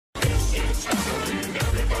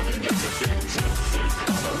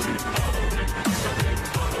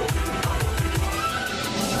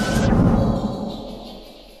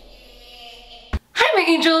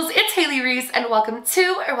angels, it's Hailey Reese and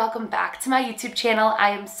welcome back to my YouTube channel.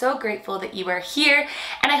 I am so grateful that you are here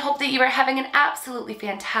and I hope that you are having an absolutely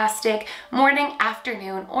fantastic morning,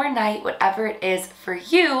 afternoon, or night, whatever it is for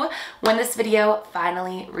you when this video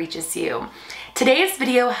finally reaches you. Today's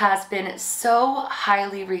video has been so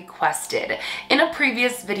highly requested. In a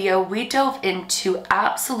previous video, we dove into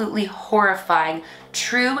absolutely horrifying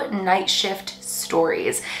true night shift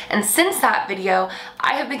stories. And since that video,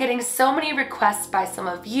 I have been getting so many requests by some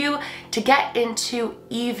of you to get into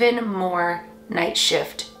even more night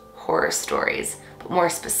shift horror stories, but more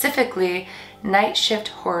specifically, night shift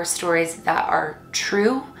horror stories that are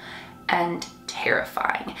true and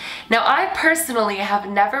terrifying. Now, I personally have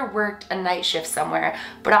never worked a night shift somewhere,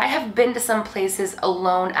 but I have been to some places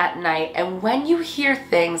alone at night, and when you hear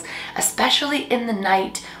things, especially in the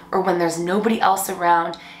night or when there's nobody else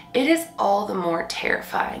around, it is all the more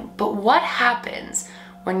terrifying. But what happens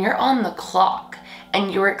when you're on the clock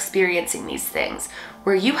and you're experiencing these things,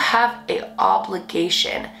 where you have an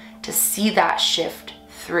obligation to see that shift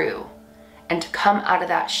through and to come out of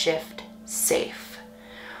that shift safe?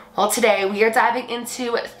 Well, today we are diving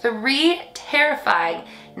into 3 terrifying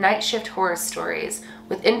night shift horror stories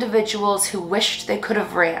with individuals who wished they could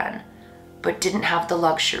have ran, but didn't have the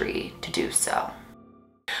luxury to do so.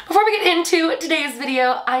 Before we get into today's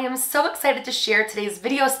video, I am so excited to share today's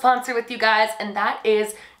video sponsor with you guys, and that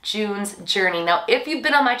is June's Journey. Now, if you've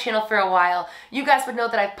been on my channel for a while, you guys would know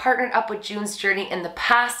that I've partnered up with June's Journey in the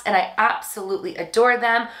past, and I absolutely adore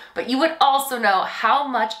them, but you would also know how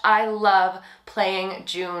much I love playing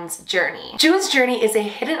June's Journey. June's Journey is a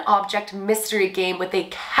hidden object mystery game with a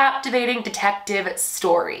captivating detective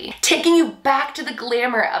story, taking you back to the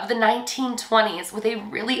glamour of the 1920s with a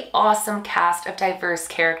really awesome cast of diverse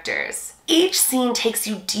characters. Each scene takes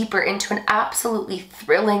you deeper into an absolutely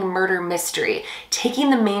thrilling murder mystery, taking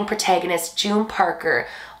the main protagonist, June Parker,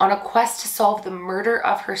 on a quest to solve the murder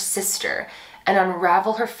of her sister and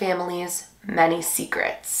unravel her family's many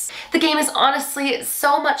secrets. The game is honestly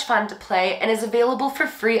so much fun to play and is available for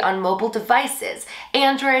free on mobile devices,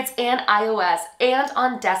 Androids and iOS, and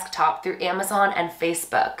on desktop through Amazon and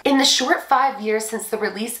Facebook. In the short 5 years since the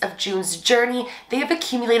release of June's Journey, they have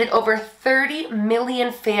accumulated over 30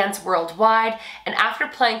 million fans worldwide, and after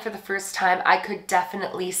playing for the first time, I could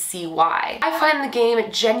definitely see why. I find the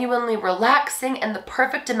game genuinely relaxing and the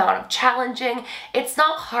perfect amount of challenging. It's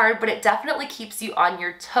not hard, but it definitely keeps you on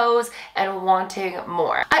your toes and wanting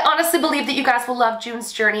more. I honestly believe that you guys will love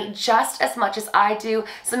June's Journey just as much as I do,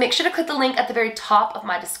 so make sure to click the link at the very top of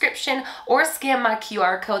my description or scan my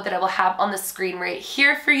QR code that I will have on the screen right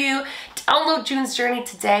here for you. Download June's Journey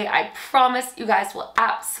today. I promise you guys will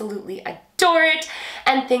absolutely adore it.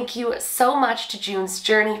 And thank you so much to June's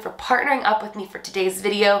Journey for partnering up with me for today's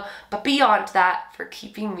video, but beyond that, for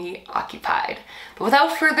keeping me occupied. But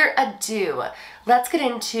without further ado, let's get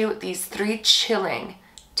into these 3 chilling,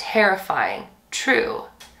 terrifying, true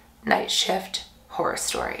night shift horror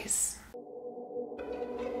stories.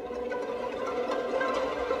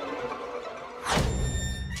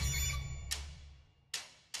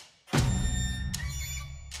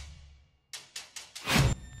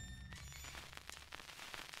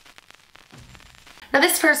 Now,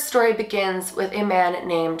 this first story begins with a man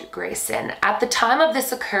named Grayson. At the time of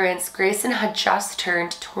this occurrence, Grayson had just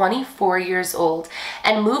turned 24 years old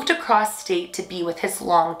and moved across state to be with his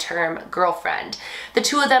long-term girlfriend. The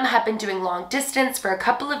two of them had been doing long distance for a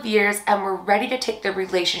couple of years and were ready to take their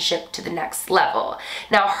relationship to the next level.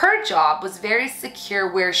 Now, her job was very secure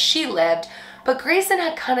where she lived, but Grayson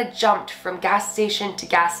had kind of jumped from gas station to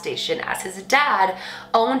gas station as his dad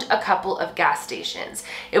owned a couple of gas stations.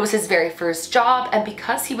 It was his very first job, and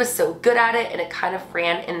because he was so good at it and it kind of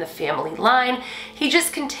ran in the family line, he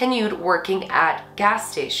just continued working at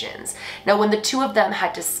gas stations. Now, when the two of them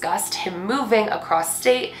had discussed him moving across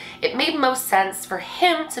state, it made most sense for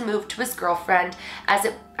him to move to his girlfriend, as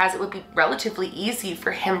it would be relatively easy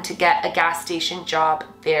for him to get a gas station job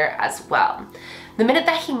there as well. The minute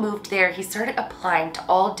that he moved there, he started applying to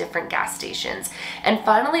all different gas stations and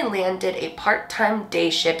finally landed a part-time day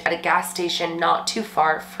shift at a gas station not too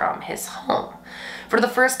far from his home. For the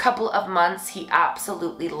first couple of months, he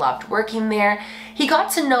absolutely loved working there. He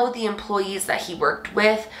got to know the employees that he worked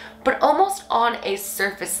with, but almost on a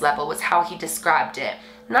surface level was how he described it.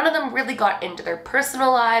 None of them really got into their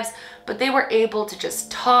personal lives, but they were able to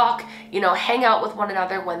just talk, hang out with one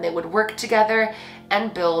another when they would work together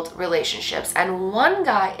and build relationships. And one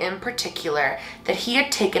guy in particular that he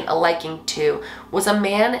had taken a liking to was a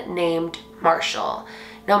man named Marshall.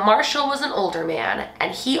 Now, Marshall was an older man,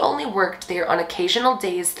 and he only worked there on occasional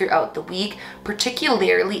days throughout the week,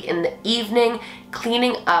 particularly in the evening,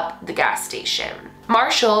 cleaning up the gas station.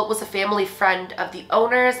 Marshall was a family friend of the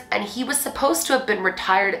owners, and he was supposed to have been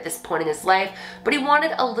retired at this point in his life, but he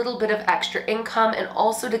wanted a little bit of extra income and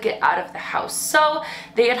also to get out of the house. So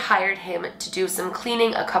they had hired him to do some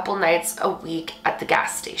cleaning a couple nights a week at the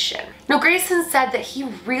gas station. Now, Grayson said that he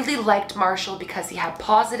really liked Marshall because he had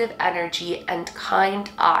positive energy and kind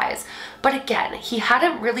eyes. But again, he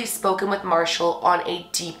hadn't really spoken with Marshall on a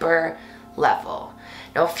deeper level.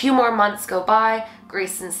 Now, a few more months go by.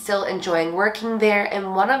 Grayson's still enjoying working there,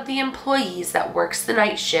 and one of the employees that works the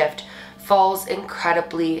night shift falls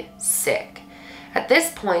incredibly sick. At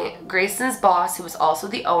this point, Grayson's boss, who was also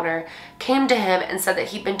the owner, came to him and said that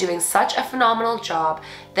he'd been doing such a phenomenal job,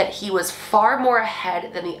 that he was far more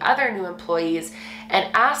ahead than the other new employees,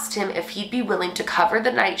 and asked him if he'd be willing to cover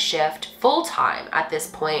the night shift full-time at this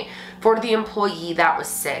point for the employee that was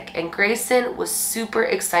sick. And Grayson was super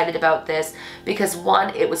excited about this because,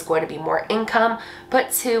 one, it was going to be more income,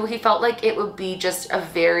 but two, he felt like it would be just a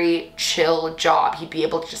very chill job. He'd be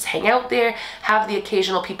able to just hang out there, have the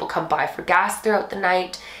occasional people come by for gas throughout the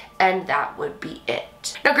night, and that would be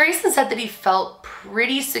it. Now, Grayson said that he felt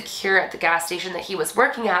pretty secure at the gas station that he was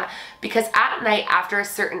working at because at night, after a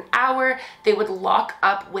certain hour, they would lock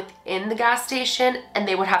up within the gas station and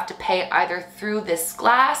they would have to pay either through this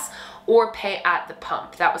glass or pay at the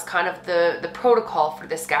pump. That was kind of the protocol for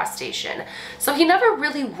this gas station. So he never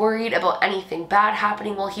really worried about anything bad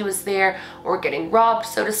happening while he was there or getting robbed,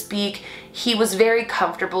 so to speak. He was very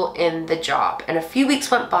comfortable in the job. And a few weeks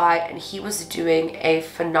went by and he was doing a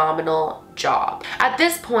phenomenal job. At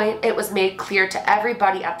this point, it was made clear to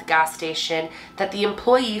everybody at the gas station that the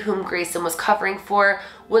employee whom Grayson was covering for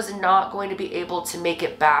was not going to be able to make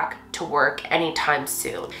it back to work anytime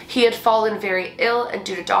soon. He had fallen very ill, and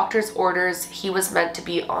due to doctor's orders, he was meant to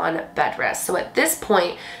be on bed rest. So at this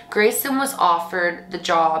point, Grayson was offered the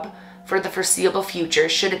job for the foreseeable future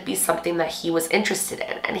should it be something that he was interested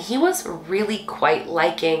in, and he was really quite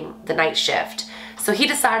liking the night shift. So he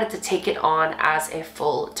decided to take it on as a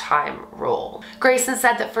full-time role. Grayson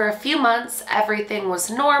said that for a few months, everything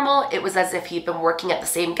was normal. It was as if he'd been working at the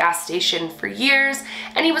same gas station for years,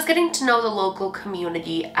 and he was getting to know the local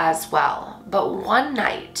community as well. But one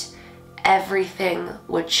night, everything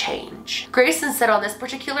would change. Grayson said on this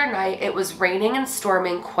particular night, it was raining and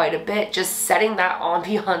storming quite a bit, just setting that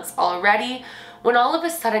ambiance already, when all of a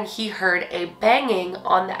sudden he heard a banging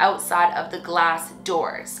on the outside of the glass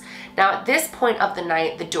doors. Now, at this point of the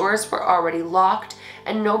night, the doors were already locked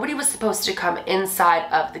and nobody was supposed to come inside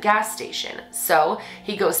of the gas station. So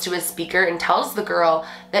he goes to his speaker and tells the girl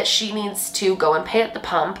that she needs to go and pay at the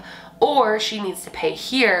pump, or she needs to pay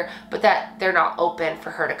here, but that they're not open for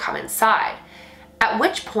her to come inside. At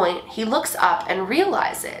which point he looks up and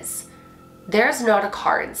realizes there's not a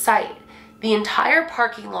car in sight. The entire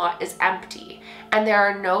parking lot is empty and there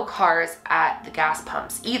are no cars at the gas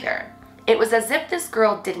pumps either. It was as if this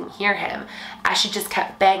girl didn't hear him, as she just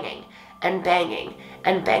kept banging and banging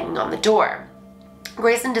and banging on the door.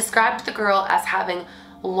 Grayson described the girl as having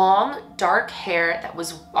long, dark hair that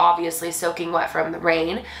was obviously soaking wet from the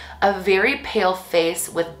rain, a very pale face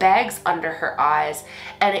with bags under her eyes,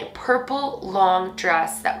 and a purple long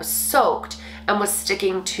dress that was soaked and was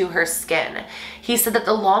sticking to her skin. He said that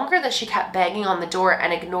the longer that she kept banging on the door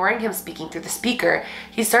and ignoring him speaking through the speaker,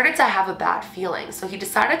 he started to have a bad feeling. So he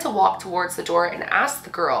decided to walk towards the door and ask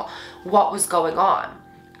the girl what was going on.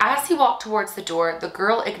 As he walked towards the door, the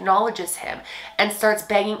girl acknowledges him and starts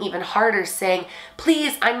banging even harder, saying,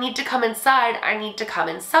 "Please, I need to come inside. I need to come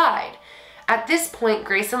inside." At this point,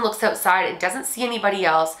 Grayson looks outside and doesn't see anybody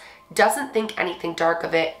else, doesn't think anything dark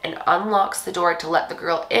of it, and unlocks the door to let the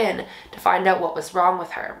girl in to find out what was wrong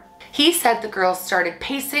with her. He said the girl started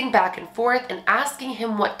pacing back and forth and asking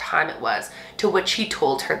him what time it was, to which he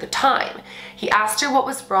told her the time. He asked her what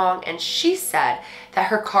was wrong, and she said that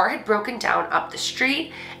her car had broken down up the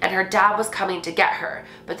street and her dad was coming to get her,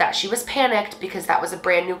 but that she was panicked because that was a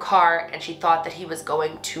brand new car and she thought that he was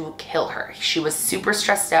going to kill her. She was super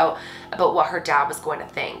stressed out about what her dad was going to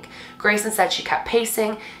think. Grayson said she kept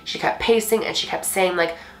pacing, and she kept saying,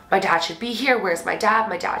 like, "My dad should be here, where's my dad?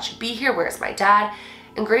 My dad should be here, where's my dad?"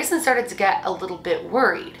 And Grayson started to get a little bit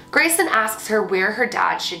worried. Grayson asks her where her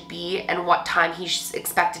dad should be and what time he's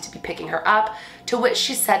expected to be picking her up, to which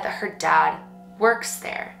she said that her dad works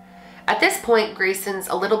there. At this point, Grayson's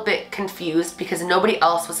a little bit confused because nobody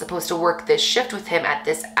else was supposed to work this shift with him at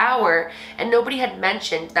this hour, and nobody had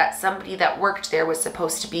mentioned that somebody that worked there was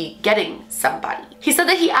supposed to be getting somebody. He said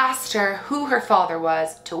that he asked her who her father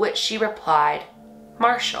was, to which she replied,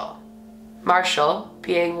 "Marshall." Marshall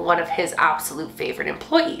being one of his absolute favorite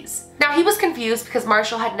employees. Now, he was confused because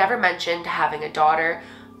Marshall had never mentioned having a daughter,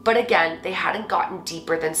 But again, they hadn't gotten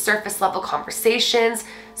deeper than surface level conversations,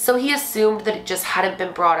 so he assumed that it just hadn't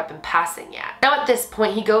been brought up in passing yet. Now at this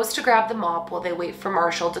point, he goes to grab the mop while they wait for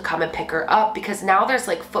Marshall to come and pick her up, because now there's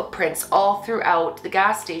like footprints all throughout the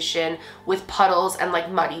gas station with puddles and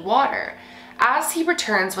like muddy water. As he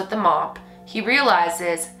returns with the mop, he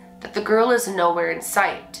realizes that the girl is nowhere in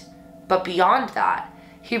sight. But beyond that,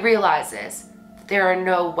 he realizes that there are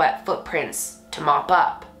no wet footprints to mop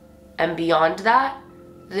up. And beyond that,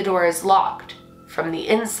 the door is locked from the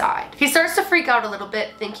inside. He starts to freak out a little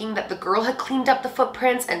bit, thinking that the girl had cleaned up the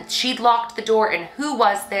footprints and she'd locked the door, and who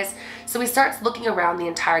was this? So he starts looking around the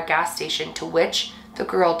entire gas station, to which the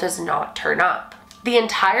girl does not turn up. The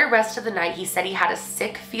entire rest of the night, he said he had a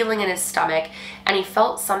sick feeling in his stomach and he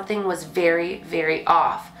felt something was very, very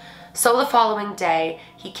off. So the following day,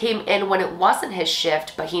 he came in when it wasn't his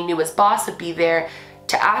shift, but he knew his boss would be there,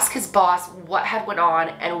 to ask his boss what had went on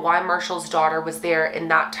and why Marshall's daughter was there in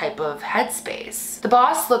that type of headspace. The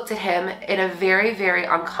boss looked at him in a very, very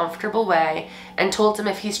uncomfortable way and told him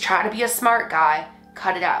if he's trying to be a smart guy,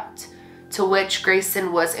 cut it out. To which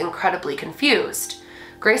Grayson was incredibly confused.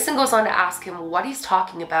 Grayson goes on to ask him what he's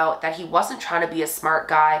talking about, that he wasn't trying to be a smart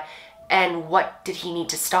guy, and what did he need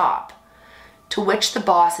to stop. To which the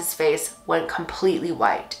boss's face went completely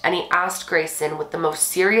white, and he asked Grayson with the most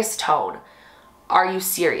serious tone, "Are you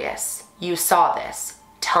serious? You saw this.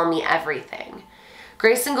 Tell me everything."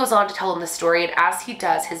 Grayson goes on to tell him the story, and as he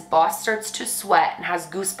does, his boss starts to sweat and has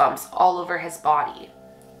goosebumps all over his body.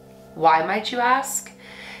 Why, might you ask?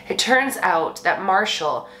 It turns out that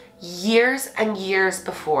Marshall, years and years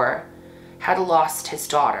before, had lost his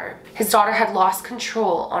daughter. His daughter had lost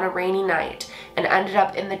control on a rainy night and ended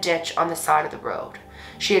up in the ditch on the side of the road.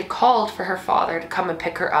 She had called for her father to come and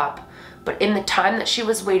pick her up, but in the time that she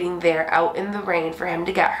was waiting there out in the rain for him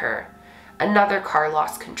to get her, another car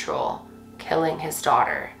lost control, killing his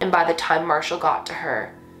daughter. And by the time Marshall got to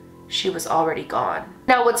her, she was already gone.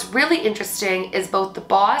 Now what's really interesting is both the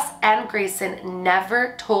boss and Grayson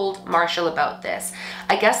never told Marshall about this.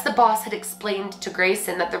 I guess the boss had explained to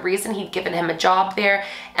Grayson that the reason he'd given him a job there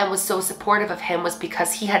and was so supportive of him was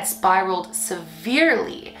because he had spiraled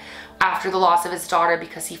severely after the loss of his daughter,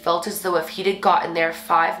 because he felt as though if he'd had gotten there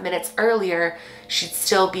 5 minutes earlier, she'd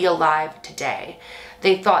still be alive today.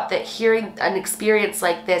 They thought that hearing an experience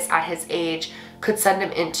like this at his age could send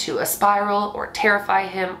him into a spiral or terrify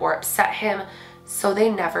him or upset him, so they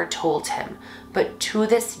never told him. But to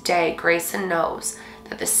this day, Grayson knows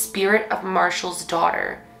that the spirit of Marshall's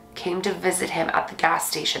daughter came to visit him at the gas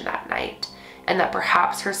station that night, and that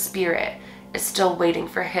perhaps her spirit is still waiting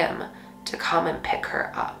for him to come and pick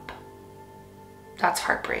her up. That's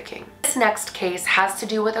heartbreaking. This next case has to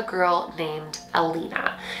do with a girl named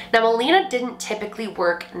Alina. Now, Alina didn't typically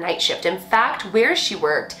work night shift. In fact, where she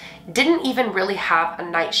worked didn't even really have a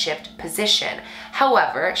night shift position.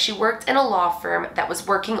 However, she worked in a law firm that was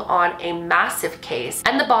working on a massive case,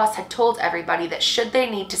 and the boss had told everybody that should they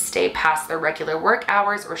need to stay past their regular work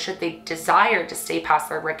hours, or should they desire to stay past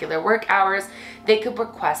their regular work hours, they could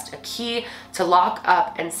request a key to lock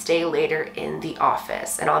up and stay later in the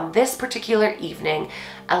office. And on this particular evening,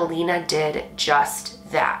 Alina did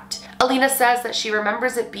just that. Alina says that she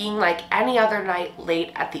remembers it being like any other night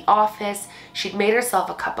late at the office. She'd made herself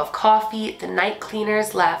a cup of coffee, the night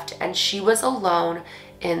cleaners left, and she was alone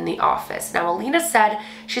in the office. Now, Alina said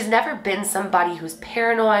she's never been somebody who's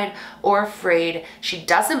paranoid or afraid. She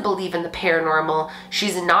doesn't believe in the paranormal.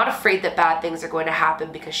 She's not afraid that bad things are going to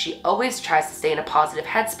happen because she always tries to stay in a positive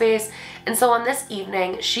headspace. And so on this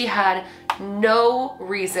evening, she had no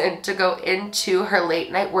reason to go into her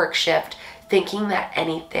late night work shift thinking that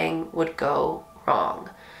anything would go wrong.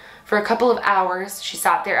 For a couple of hours, she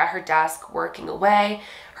sat there at her desk working away.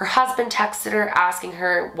 Her husband texted her asking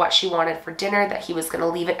her what she wanted for dinner, that he was going to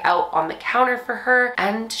leave it out on the counter for her,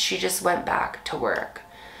 and she just went back to work.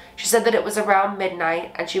 She said that it was around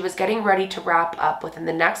midnight and she was getting ready to wrap up within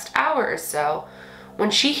the next hour or so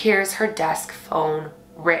when she hears her desk phone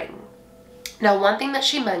ring. Now, one thing that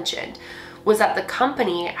she mentioned was that the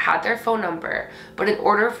company had their phone number, but in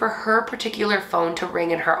order for her particular phone to ring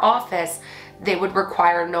in her office, they would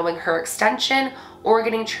require knowing her extension or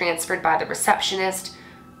getting transferred by the receptionist,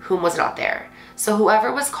 whom was not there. So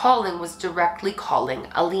whoever was calling was directly calling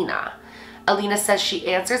Alina. Alina says she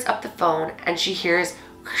answers up the phone and she hears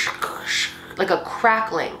like a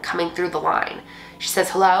crackling coming through the line. She says,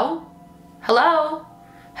 "Hello? Hello?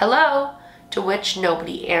 Hello?" To which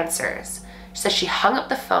nobody answers. She says she hung up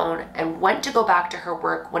the phone and went to go back to her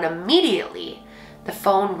work when immediately the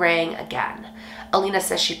phone rang again. Alina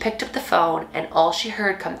says she picked up the phone and all she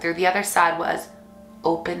heard come through the other side was,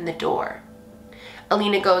 "Open the door."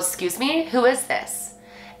 Alina goes, "Excuse me, who is this?"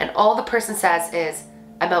 and all the person says is,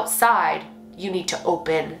 "I'm outside, you need to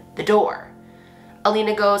open the door."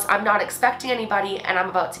 Alina goes, "I'm not expecting anybody and I'm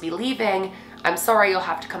about to be leaving. I'm sorry,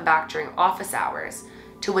 you'll have to come back during office hours."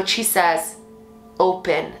 To which he says,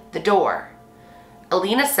 "Open the door."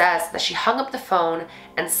 Alina says that she hung up the phone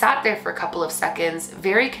and sat there for a couple of seconds,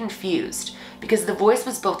 very confused, because the voice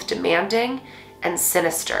was both demanding and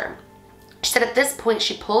sinister. She said at this point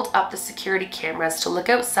she pulled up the security cameras to look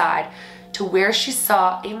outside to where she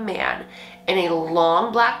saw a man in a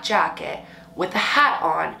long black jacket with a hat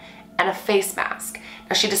on and a face mask.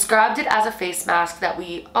 Now she described it as a face mask that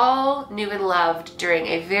we all knew and loved during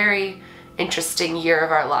a very interesting year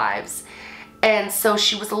of our lives. And so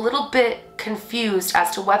she was a little bit confused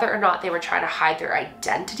as to whether or not they were trying to hide their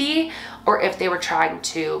identity or if they were trying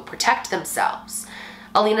to protect themselves.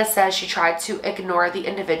 Alina says she tried to ignore the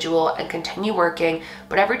individual and continue working,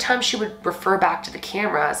 but every time she would refer back to the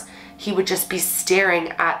cameras, he would just be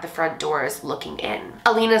staring at the front doors looking in.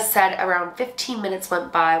 Alina said around 15 minutes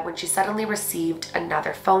went by when she suddenly received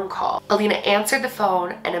another phone call. Alina answered the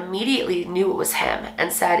phone and immediately knew it was him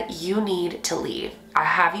and said, "You need to leave. I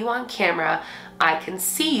have you on camera, I can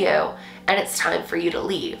see you, and it's time for you to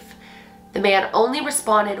leave." The man only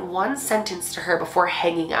responded one sentence to her before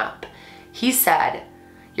hanging up. He said,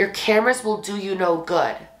 "Your cameras will do you no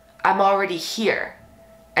good. I'm already here.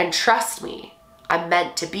 And trust me, I'm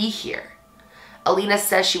meant to be here." Alina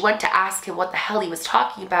says she went to ask him what the hell he was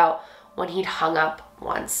talking about when he'd hung up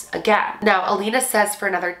once again. Now, Alina says for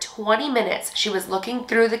another 20 minutes, she was looking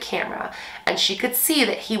through the camera and she could see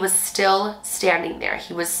that he was still standing there.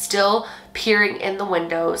 He was still peering in the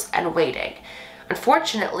windows and waiting.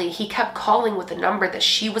 Unfortunately, he kept calling with a number that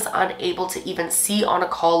she was unable to even see on a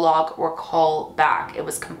call log or call back. It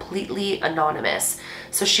was completely anonymous.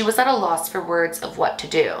 So she was at a loss for words of what to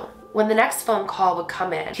do. When the next phone call would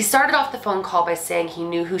come in, he started off the phone call by saying he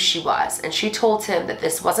knew who she was, and she told him that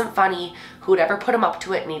this wasn't funny, whoever put him up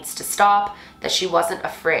to it needs to stop, that she wasn't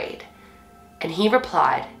afraid. And he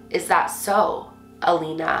replied, "Is that so,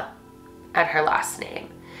 Alina?" and her last name.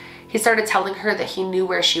 He started telling her that he knew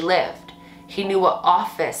where she lived, he knew what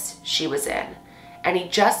office she was in, and he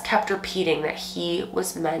just kept repeating that he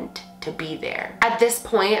was meant to be there. At this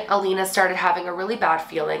point, Alina started having a really bad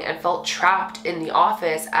feeling and felt trapped in the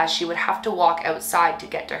office as she would have to walk outside to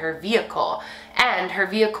get to her vehicle. And her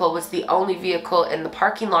vehicle was the only vehicle in the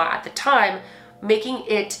parking lot at the time, making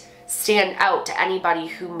it stand out to anybody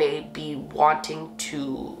who may be wanting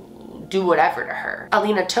to do whatever to her.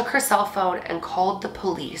 Alina took her cell phone and called the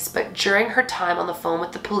police, but during her time on the phone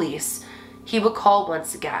with the police, he would call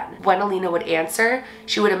once again. When Alina would answer,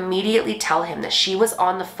 she would immediately tell him that she was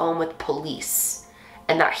on the phone with police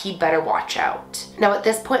and that he better watch out. Now at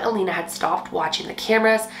this point, Alina had stopped watching the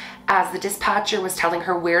cameras as the dispatcher was telling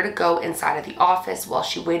her where to go inside of the office while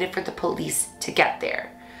she waited for the police to get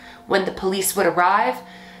there. When the police would arrive,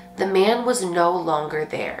 the man was no longer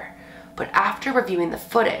there. But after reviewing the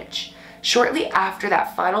footage, shortly after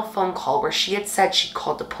that final phone call where she had said she'd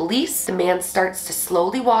called the police, the man starts to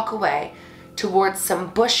slowly walk away towards some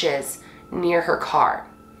bushes near her car.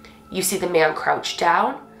 You see the man crouch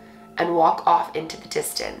down and walk off into the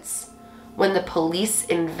distance. When the police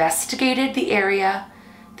investigated the area,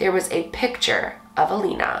 there was a picture of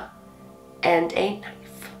Alina and a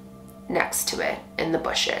knife next to it in the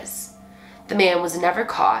bushes. The man was never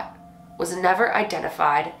caught, was never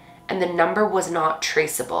identified, and the number was not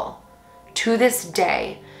traceable. To this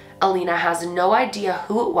day, Alina has no idea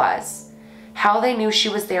who it was, how they knew she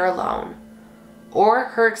was there alone, or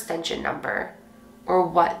her extension number, or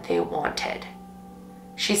what they wanted.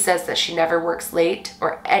 She says that she never works late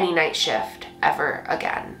or any night shift ever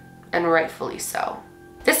again, and rightfully so.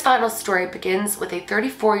 This final story begins with a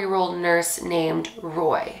 34-year-old nurse named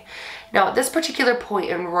Roy. Now, at this particular point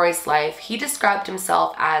in Roy's life, he described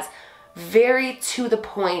himself as very to the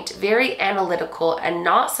point, very analytical, and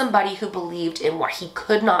not somebody who believed in what he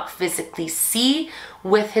could not physically see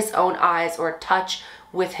with his own eyes or touch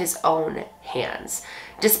with his own hands.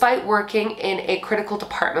 Despite working in a critical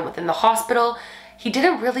department within the hospital, he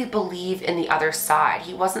didn't really believe in the other side.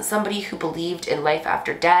 He wasn't somebody who believed in life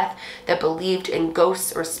after death, that believed in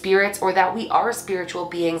ghosts or spirits, or that we are spiritual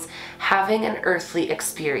beings having an earthly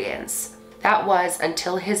experience. That was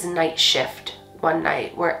until his night shift one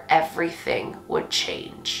night where everything would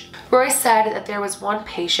change. Roy said that there was one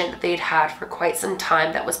patient that they'd had for quite some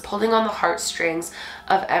time that was pulling on the heartstrings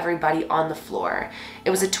of everybody on the floor. It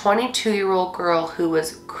was a 22-year-old girl who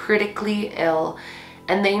was critically ill,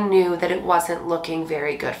 and they knew that it wasn't looking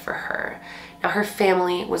very good for her. Now, her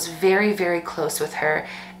family was very, very close with her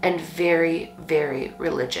and very, very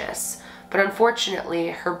religious. But unfortunately,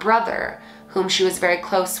 her brother, whom she was very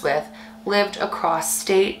close with, lived across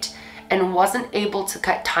state and wasn't able to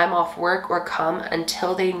cut time off work or come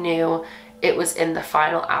until they knew it was in the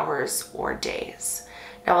final hours or days.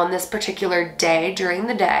 Now, on this particular day, during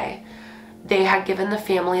the day, they had given the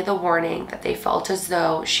family the warning that they felt as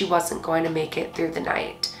though she wasn't going to make it through the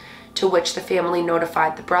night, to which the family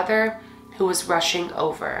notified the brother, who was rushing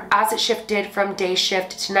over. As it shifted from day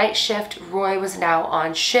shift to night shift, Roy was now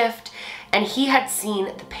on shift, and he had seen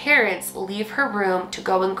the parents leave her room to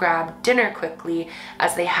go and grab dinner quickly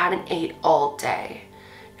as they hadn't ate all day.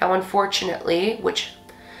 Now, unfortunately, which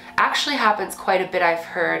actually happens quite a bit, I've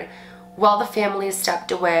heard, while the family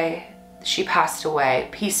stepped away, she passed away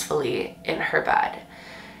peacefully in her bed.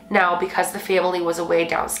 Now, because the family was away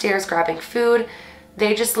downstairs grabbing food,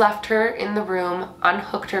 they just left her in the room,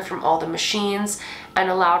 unhooked her from all the machines, and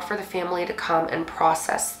allowed for the family to come and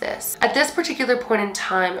process this. At this particular point in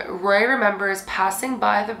time, Roy remembers passing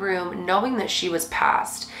by the room knowing that she was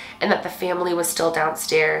passed and that the family was still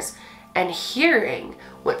downstairs, and hearing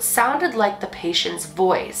what sounded like the patient's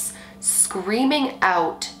voice screaming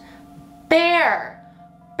out, "Bear!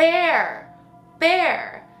 Bear!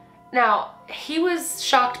 Bear!" Now, he was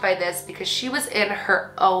shocked by this because she was in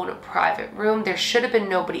her own private room. There should have been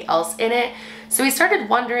nobody else in it. So he started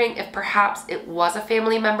wondering if perhaps it was a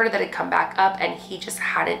family member that had come back up and he just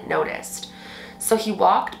hadn't noticed. So he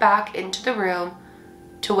walked back into the room,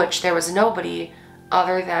 to which there was nobody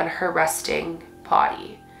other than her resting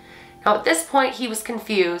body. Now, at this point, he was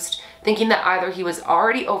confused, thinking that either he was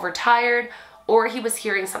already overtired or he was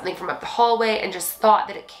hearing something from up the hallway and just thought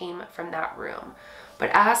that it came from that room. But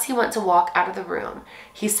as he went to walk out of the room,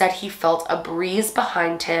 he said he felt a breeze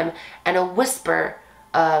behind him and a whisper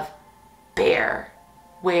of, "Bear,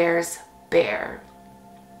 where's Bear?"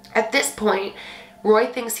 At this point, Roy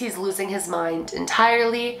thinks he's losing his mind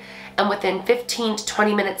entirely, and within 15 to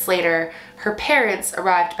 20 minutes later, her parents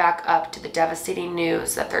arrived back up to the devastating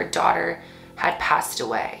news that their daughter had passed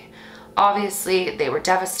away. Obviously, they were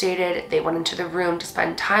devastated. They went into the room to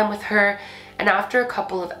spend time with her, and after a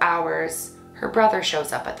couple of hours, her brother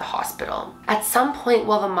shows up at the hospital. At some point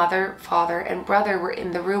while the mother, father, and brother were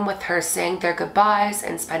in the room with her saying their goodbyes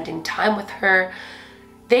and spending time with her,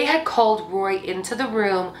 they had called Roy into the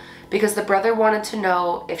room because the brother wanted to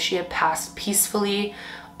know if she had passed peacefully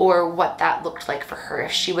or what that looked like for her,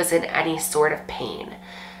 if she was in any sort of pain.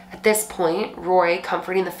 At this point, Roy,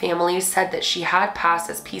 comforting the family, said that she had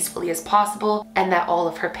passed as peacefully as possible and that all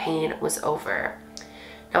of her pain was over.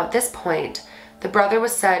 Now, at this point, the brother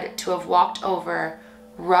was said to have walked over,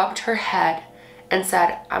 rubbed her head, and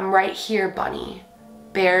said, "I'm right here, Bunny.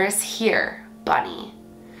 Bear is here, Bunny."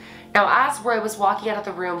 Now, as Roy was walking out of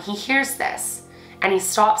the room, he hears this, and he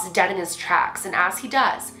stops dead in his tracks, and as he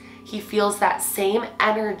does, he feels that same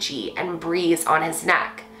energy and breeze on his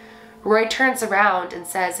neck. Roy turns around and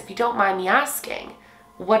says, "If you don't mind me asking,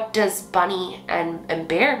 what does Bunny and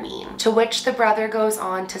Bear mean?" To which the brother goes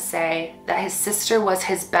on to say that his sister was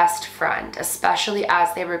his best friend, especially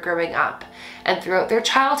as they were growing up. And throughout their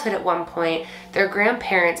childhood at one point, their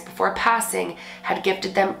grandparents, before passing, had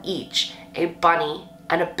gifted them each a bunny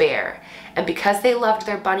and a bear. And because they loved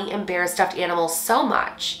their bunny and bear stuffed animals so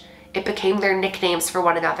much, it became their nicknames for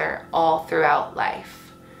one another all throughout life.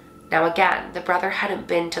 Now again, the brother hadn't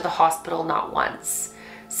been to the hospital not once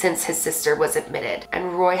since his sister was admitted,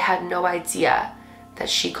 and Roy had no idea that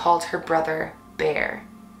she called her brother Bear.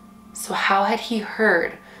 So how had he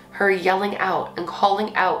heard her yelling out and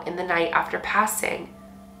calling out in the night after passing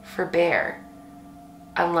for Bear,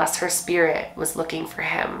 unless her spirit was looking for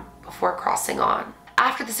him before crossing on?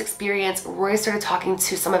 After this experience, Roy started talking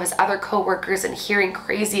to some of his other co-workers and hearing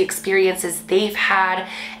crazy experiences they've had,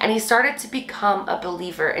 and he started to become a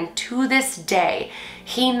believer. And to this day,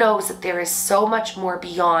 he knows that there is so much more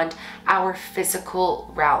beyond our physical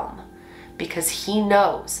realm, because he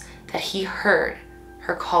knows that he heard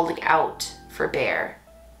her calling out for Bear.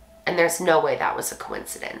 And there's no way that was a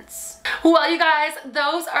coincidence. Well, you guys,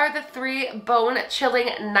 those are the 3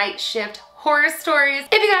 bone-chilling night shift horror stories.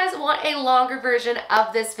 If you guys want a longer version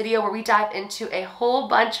of this video where we dive into a whole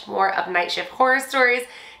bunch more of night shift horror stories,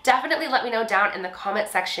 definitely let me know down in the comment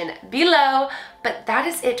section below. But that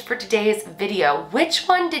is it for today's video. Which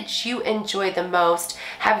one did you enjoy the most?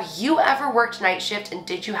 Have you ever worked night shift, and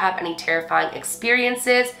did you have any terrifying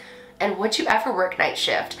experiences? And would you ever work night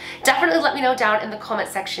shift? Definitely let me know down in the comment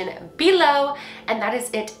section below. And that is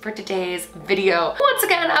it for today's video. Once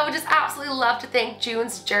again, I would just absolutely love to thank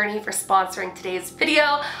June's Journey for sponsoring today's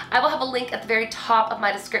video. I will have a link at the very top of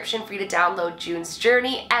my description for you to download June's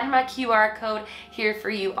Journey and my QR code here for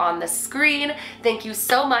you on the screen. Thank you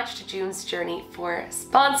so much to June's Journey for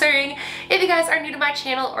sponsoring. If you guys are new to my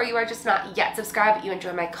channel or you are just not yet subscribed but you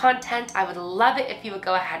enjoy my content, I would love it if you would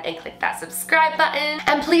go ahead and click that subscribe button.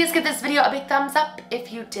 And please give this video a big thumbs up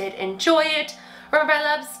if you did enjoy it. Remember, my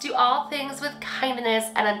loves, do all things with kindness,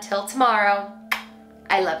 and until tomorrow,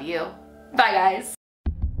 I love you. Bye, guys.